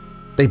shadow,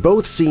 they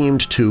both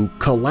seemed to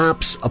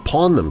collapse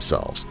upon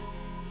themselves.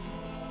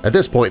 At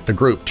this point, the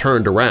group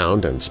turned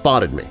around and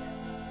spotted me.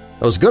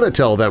 I was going to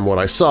tell them what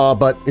I saw,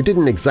 but it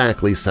didn't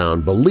exactly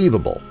sound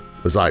believable,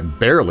 as I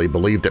barely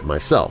believed it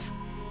myself.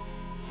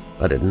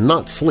 I did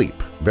not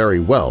sleep very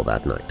well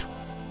that night.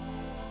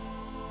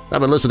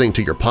 I've been listening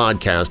to your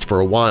podcast for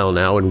a while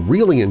now and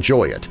really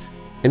enjoy it,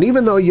 and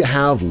even though you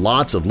have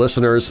lots of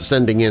listeners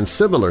sending in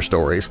similar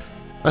stories,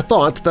 I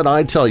thought that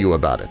I'd tell you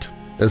about it,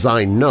 as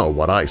I know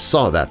what I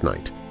saw that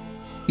night,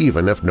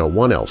 even if no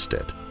one else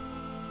did.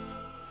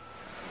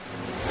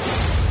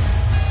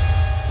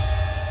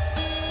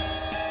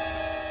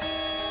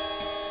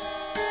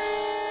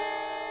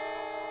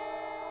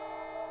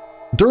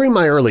 during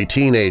my early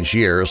teenage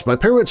years, my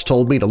parents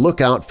told me to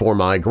look out for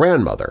my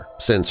grandmother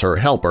since her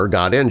helper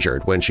got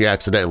injured when she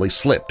accidentally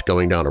slipped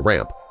going down a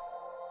ramp.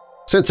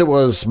 Since it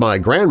was my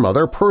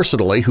grandmother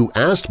personally who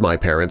asked my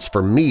parents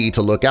for me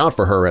to look out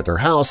for her at their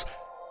house,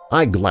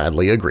 I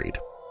gladly agreed.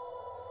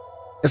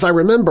 As I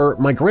remember,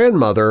 my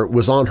grandmother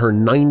was on her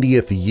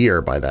 90th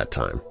year by that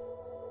time.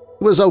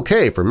 It was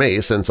okay for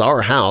me since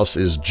our house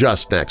is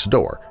just next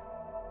door.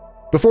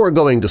 Before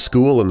going to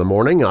school in the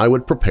morning, I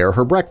would prepare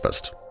her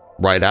breakfast.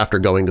 Right after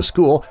going to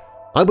school,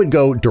 I would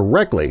go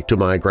directly to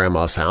my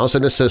grandma's house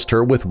and assist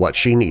her with what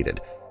she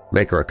needed,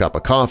 make her a cup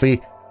of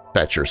coffee,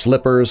 fetch her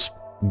slippers,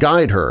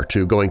 guide her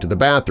to going to the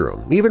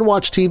bathroom, even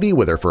watch TV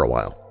with her for a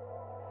while.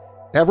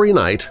 Every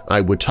night,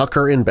 I would tuck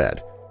her in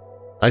bed.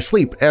 I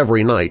sleep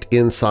every night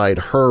inside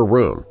her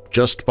room,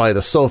 just by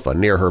the sofa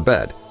near her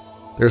bed.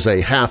 There's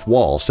a half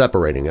wall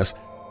separating us.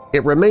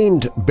 It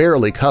remained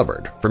barely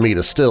covered for me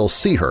to still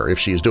see her if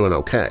she's doing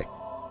okay.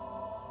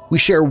 We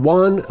share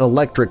one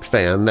electric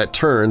fan that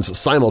turns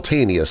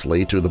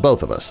simultaneously to the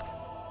both of us.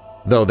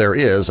 Though there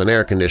is an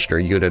air conditioner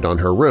unit on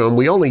her room,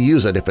 we only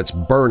use it if it's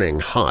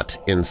burning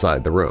hot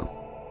inside the room.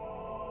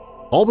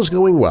 All was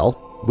going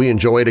well. We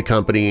enjoyed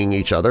accompanying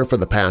each other for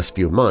the past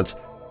few months.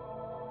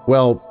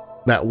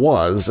 Well, that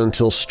was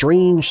until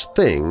strange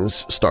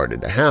things started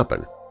to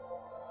happen.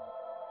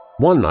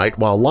 One night,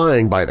 while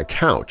lying by the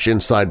couch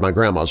inside my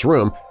grandma's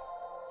room,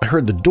 I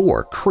heard the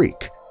door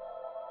creak.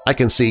 I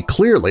can see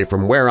clearly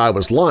from where I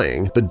was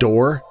lying the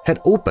door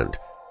had opened.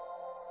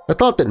 I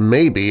thought that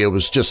maybe it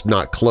was just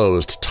not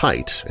closed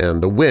tight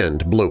and the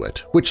wind blew it,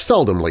 which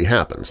seldomly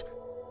happens.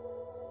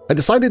 I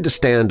decided to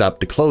stand up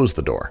to close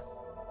the door.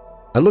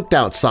 I looked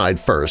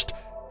outside first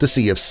to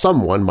see if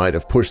someone might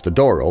have pushed the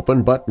door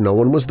open, but no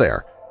one was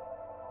there.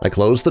 I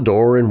closed the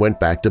door and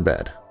went back to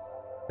bed.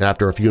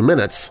 After a few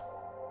minutes,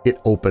 it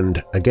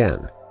opened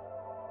again.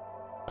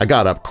 I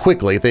got up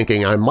quickly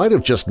thinking I might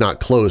have just not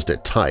closed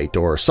it tight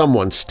or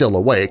someone's still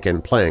awake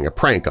and playing a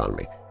prank on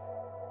me.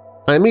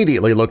 I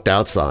immediately looked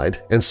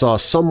outside and saw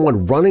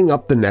someone running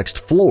up the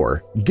next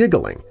floor,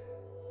 giggling.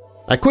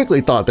 I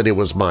quickly thought that it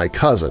was my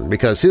cousin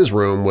because his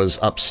room was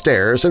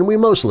upstairs and we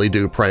mostly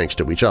do pranks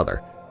to each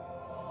other.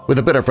 With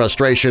a bit of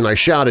frustration, I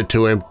shouted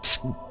to him,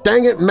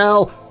 "Dang it,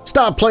 Mel!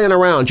 Stop playing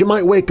around! You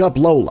might wake up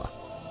Lola!"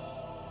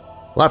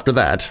 Well, after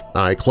that,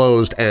 I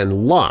closed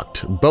and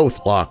locked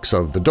both locks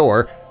of the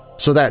door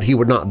so that he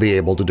would not be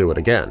able to do it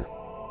again.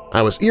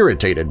 I was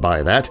irritated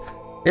by that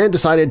and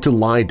decided to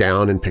lie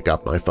down and pick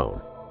up my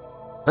phone.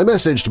 I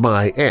messaged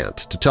my aunt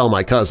to tell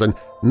my cousin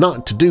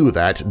not to do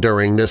that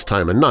during this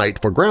time of night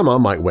for Grandma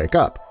might wake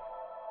up.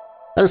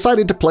 I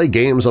decided to play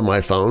games on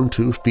my phone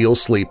to feel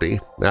sleepy.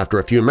 After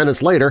a few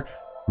minutes later,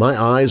 my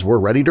eyes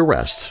were ready to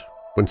rest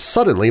when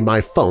suddenly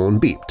my phone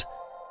beeped.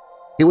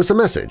 It was a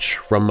message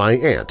from my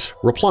aunt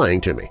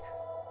replying to me.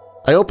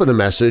 I opened the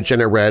message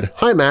and it read,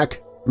 "Hi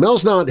Mac,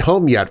 Mel's not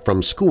home yet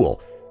from school.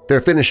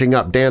 They're finishing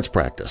up dance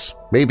practice.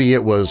 Maybe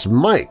it was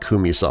Mike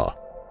whom you saw."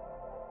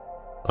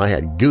 I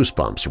had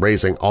goosebumps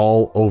raising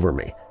all over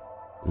me.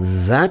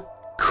 That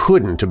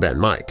couldn't have been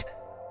Mike.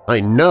 I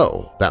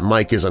know that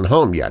Mike isn't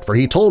home yet, for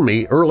he told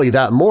me early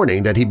that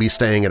morning that he'd be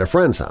staying at a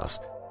friend's house.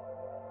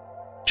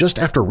 Just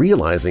after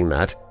realizing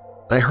that,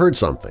 I heard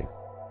something.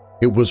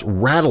 It was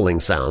rattling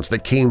sounds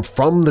that came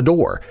from the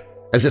door,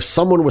 as if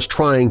someone was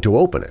trying to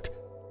open it.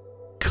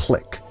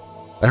 Click.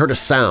 I heard a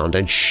sound,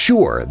 and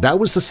sure, that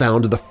was the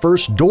sound of the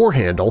first door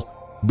handle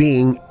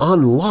being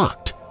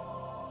unlocked.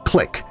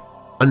 Click.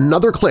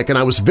 Another click, and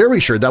I was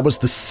very sure that was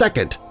the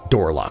second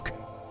door lock.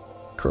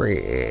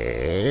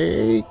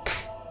 Creak.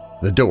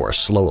 The door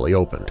slowly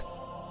opened.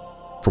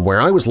 From where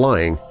I was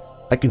lying,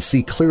 I could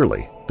see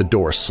clearly the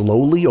door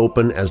slowly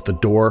open as the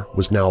door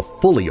was now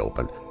fully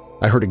open.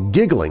 I heard a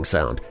giggling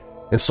sound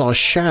and saw a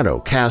shadow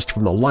cast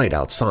from the light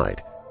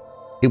outside.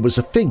 It was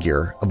a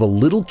figure of a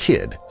little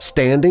kid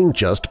standing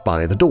just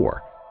by the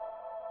door.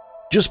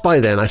 Just by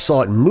then I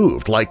saw it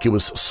moved like it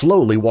was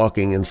slowly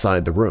walking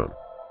inside the room.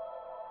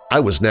 I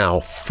was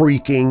now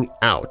freaking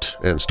out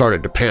and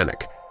started to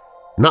panic.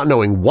 Not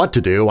knowing what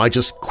to do, I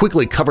just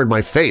quickly covered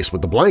my face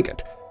with the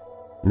blanket.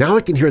 Now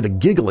I can hear the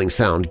giggling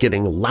sound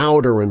getting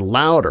louder and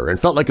louder and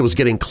felt like it was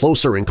getting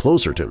closer and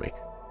closer to me.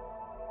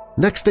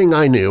 Next thing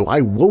I knew,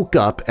 I woke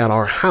up at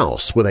our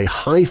house with a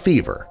high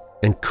fever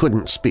and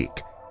couldn't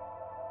speak.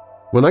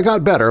 When I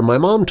got better, my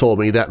mom told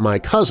me that my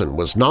cousin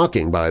was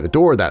knocking by the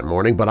door that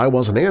morning, but I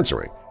wasn't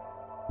answering.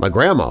 My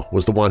grandma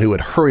was the one who had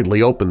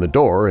hurriedly opened the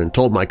door and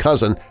told my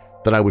cousin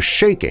that I was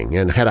shaking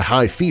and had a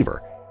high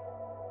fever.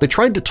 They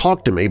tried to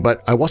talk to me,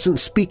 but I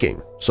wasn't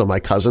speaking, so my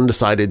cousin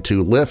decided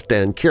to lift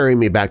and carry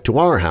me back to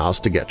our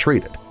house to get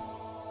treated.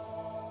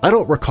 I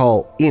don't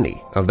recall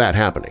any of that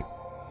happening.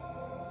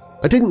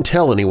 I didn't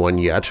tell anyone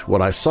yet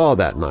what I saw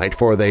that night,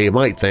 for they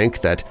might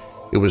think that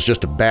it was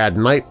just a bad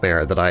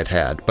nightmare that I'd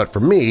had, but for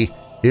me,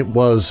 it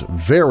was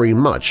very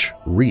much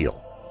real.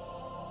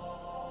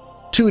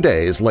 2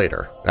 days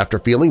later, after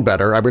feeling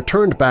better, I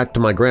returned back to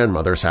my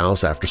grandmother's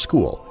house after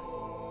school.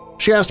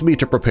 She asked me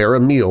to prepare a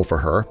meal for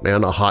her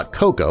and a hot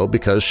cocoa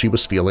because she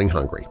was feeling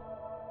hungry.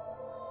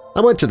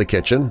 I went to the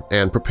kitchen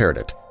and prepared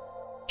it.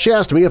 She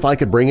asked me if I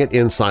could bring it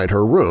inside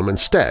her room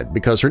instead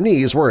because her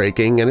knees were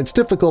aching and it's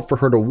difficult for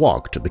her to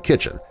walk to the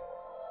kitchen.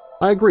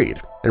 I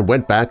agreed and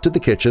went back to the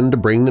kitchen to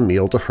bring the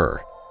meal to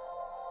her.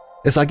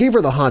 As I gave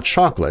her the hot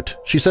chocolate,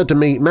 she said to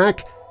me,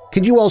 "Mac,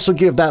 can you also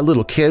give that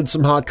little kid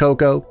some hot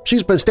cocoa?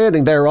 She's been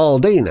standing there all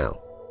day now."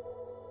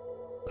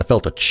 I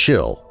felt a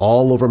chill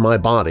all over my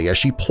body as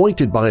she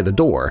pointed by the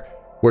door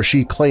where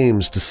she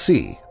claims to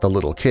see the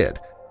little kid.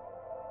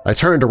 I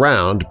turned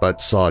around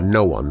but saw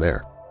no one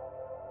there.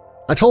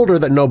 I told her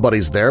that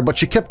nobody's there, but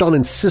she kept on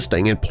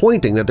insisting and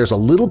pointing that there's a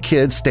little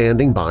kid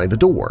standing by the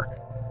door.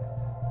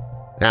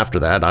 After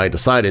that, I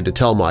decided to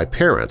tell my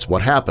parents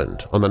what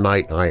happened on the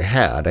night I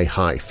had a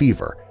high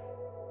fever.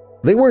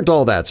 They weren't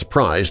all that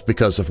surprised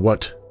because of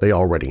what they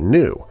already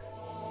knew.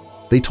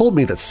 They told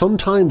me that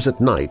sometimes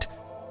at night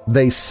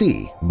they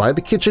see by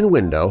the kitchen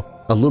window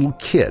a little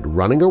kid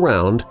running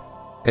around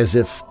as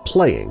if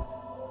playing.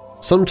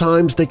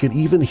 Sometimes they could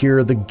even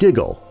hear the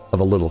giggle of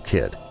a little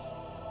kid.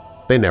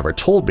 They never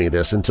told me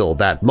this until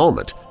that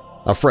moment,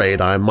 afraid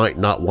I might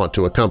not want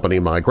to accompany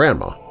my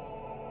grandma.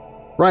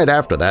 Right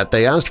after that,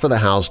 they asked for the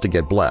house to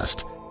get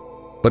blessed.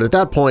 But at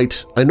that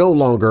point, I no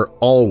longer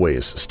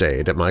always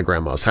stayed at my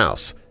grandma's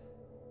house.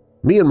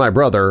 Me and my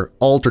brother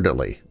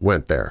alternately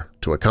went there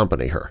to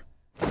accompany her.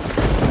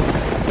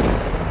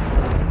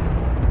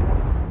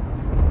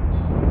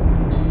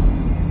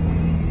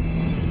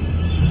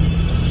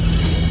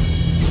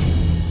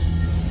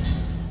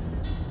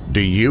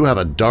 Do you have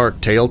a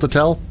dark tale to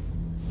tell?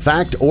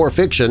 Fact or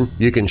fiction,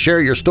 you can share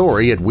your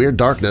story at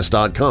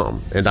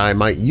WeirdDarkness.com and I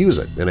might use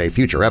it in a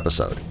future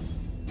episode.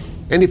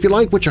 And if you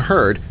like what you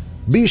heard,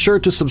 be sure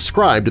to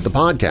subscribe to the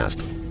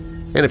podcast.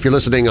 And if you're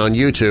listening on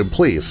YouTube,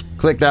 please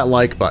click that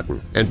like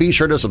button and be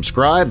sure to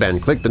subscribe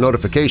and click the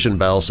notification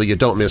bell so you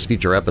don't miss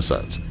future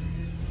episodes.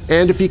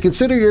 And if you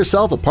consider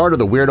yourself a part of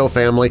the Weirdo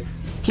family,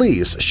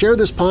 please share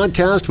this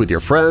podcast with your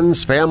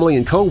friends, family,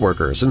 and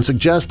coworkers and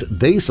suggest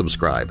they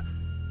subscribe.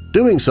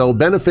 Doing so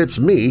benefits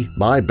me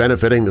by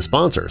benefiting the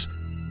sponsors.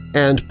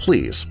 And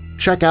please,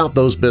 check out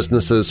those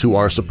businesses who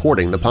are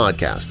supporting the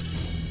podcast.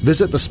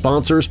 Visit the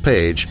sponsors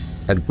page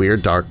at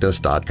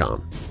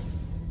WeirdDarkness.com.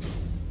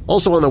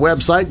 Also on the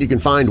website, you can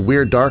find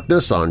Weird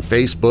Darkness on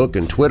Facebook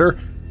and Twitter,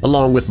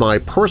 along with my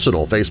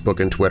personal Facebook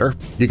and Twitter.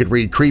 You can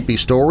read creepy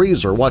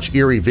stories or watch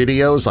eerie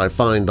videos I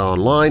find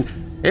online,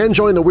 and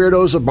join the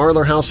Weirdos of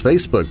Marlar House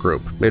Facebook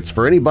group. It's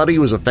for anybody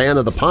who's a fan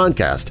of the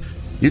podcast.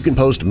 You can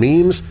post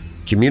memes,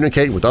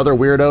 communicate with other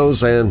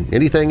weirdos, and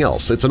anything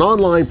else. It's an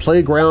online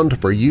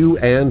playground for you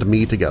and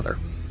me together.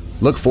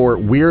 Look for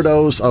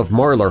Weirdos of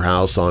Marlar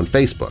House on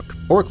Facebook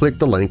or click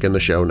the link in the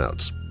show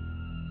notes.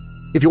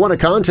 If you want to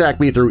contact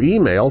me through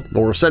email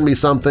or send me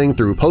something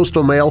through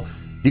postal mail,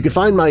 you can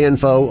find my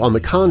info on the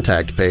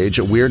contact page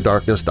at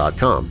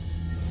WeirdDarkness.com.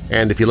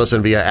 And if you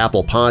listen via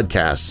Apple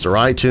Podcasts or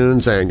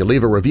iTunes and you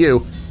leave a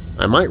review,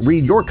 I might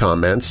read your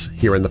comments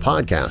here in the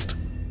podcast.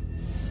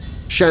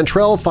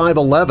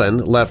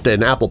 Chantrell511 left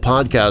an Apple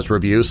Podcast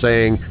review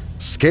saying,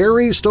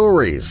 "Scary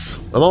stories.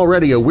 I'm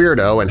already a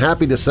weirdo and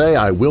happy to say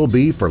I will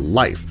be for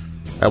life.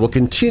 I will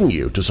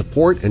continue to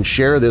support and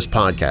share this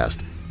podcast.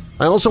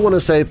 I also want to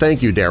say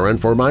thank you, Darren,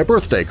 for my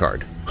birthday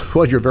card."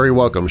 Well, you're very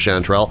welcome,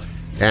 Chantrell,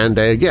 and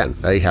again,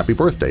 a happy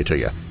birthday to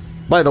you.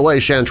 By the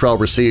way, Chantrell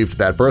received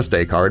that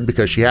birthday card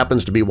because she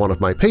happens to be one of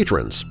my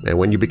patrons, and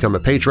when you become a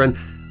patron,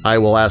 I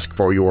will ask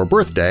for your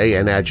birthday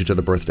and add you to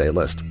the birthday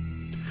list.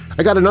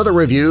 I got another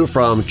review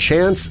from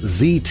Chance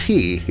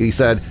ZT. He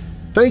said,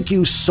 "Thank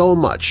you so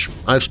much.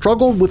 I've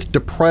struggled with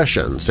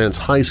depression since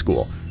high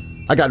school.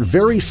 I got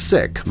very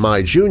sick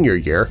my junior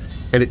year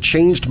and it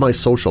changed my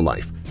social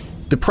life.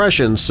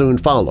 Depression soon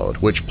followed,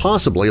 which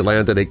possibly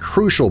landed a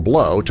crucial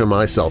blow to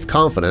my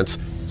self-confidence,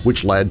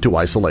 which led to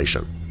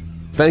isolation.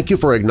 Thank you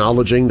for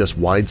acknowledging this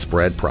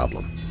widespread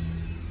problem."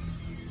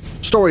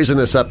 Stories in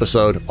this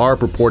episode are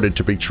purported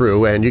to be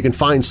true, and you can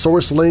find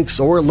source links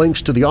or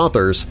links to the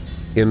authors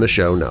in the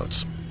show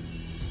notes.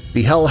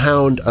 The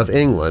Hellhound of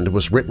England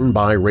was written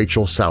by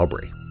Rachel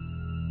Soubry.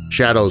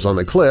 Shadows on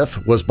the Cliff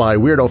was by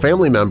Weirdo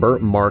family member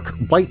Mark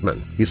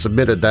Whiteman. He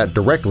submitted that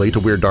directly to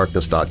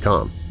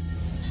WeirdDarkness.com.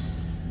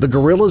 The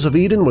Gorillas of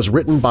Eden was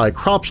written by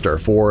Cropster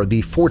for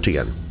The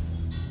Fortean,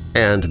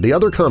 and The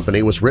Other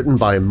Company was written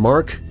by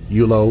Mark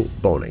Yulo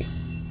Boni.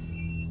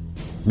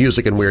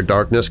 Music in Weird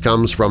Darkness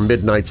comes from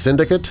Midnight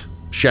Syndicate,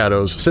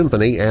 Shadows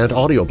Symphony, and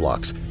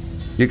Audioblocks.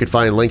 You can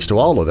find links to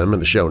all of them in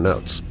the show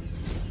notes.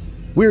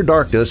 Weird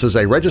Darkness is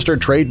a registered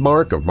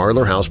trademark of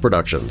Marlar House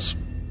Productions.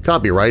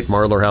 Copyright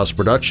Marlar House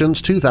Productions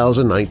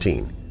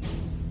 2019.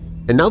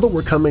 And now that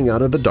we're coming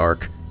out of the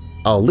dark,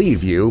 I'll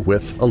leave you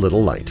with a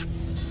little light.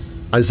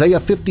 Isaiah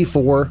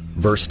 54,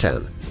 verse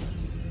 10.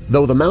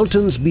 "Though the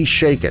mountains be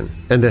shaken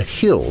and the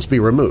hills be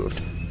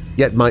removed,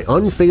 yet my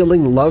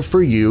unfailing love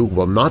for you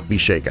will not be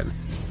shaken,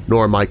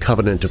 nor my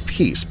covenant of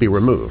peace be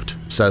removed,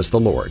 says the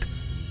Lord,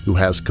 who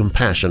has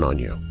compassion on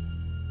you."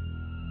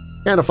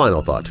 And a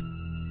final thought.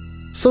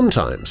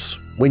 Sometimes,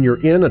 when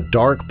you're in a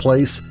dark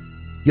place,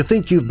 you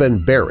think you've been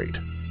buried,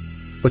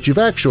 but you've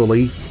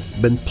actually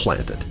been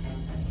planted.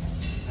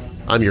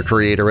 I'm your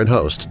creator and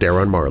host,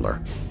 Darren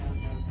Marlar.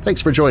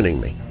 Thanks for joining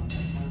me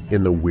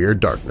in the Weird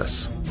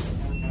Darkness.